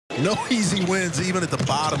No easy wins, even at the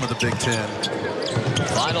bottom of the Big Ten.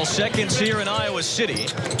 Final seconds here in Iowa City.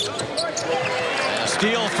 A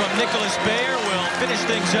steal from Nicholas Baer will finish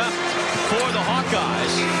things up for the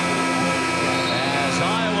Hawkeyes. As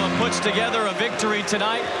Iowa puts together a victory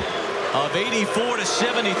tonight of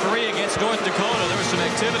 84-73 against North Dakota. There was some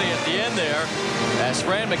activity at the end there as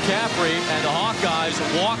Fran McCaffrey and the Hawkeyes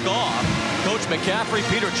walk off. Coach McCaffrey,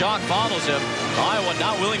 Peter Jock follows him. Iowa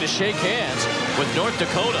not willing to shake hands with North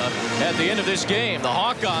Dakota at the end of this game. The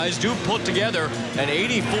Hawkeyes do put together an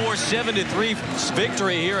 84-73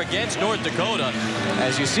 victory here against North Dakota.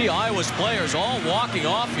 As you see Iowa's players all walking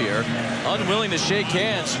off here, unwilling to shake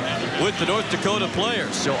hands with the North Dakota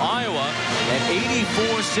players. So Iowa, an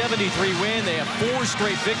 84-73 win. They have 4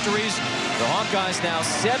 straight victories. The Hawkeyes now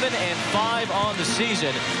 7-5 on the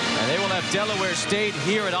season, and they will have Delaware State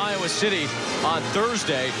here in Iowa City on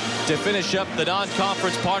Thursday to finish up the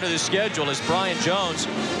non-conference part of the schedule as Brian Jones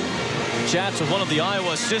chats with one of the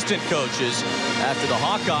Iowa assistant coaches after the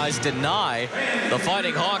Hawkeyes deny the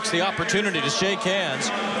Fighting Hawks the opportunity to shake hands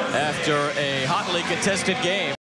after a hotly contested game.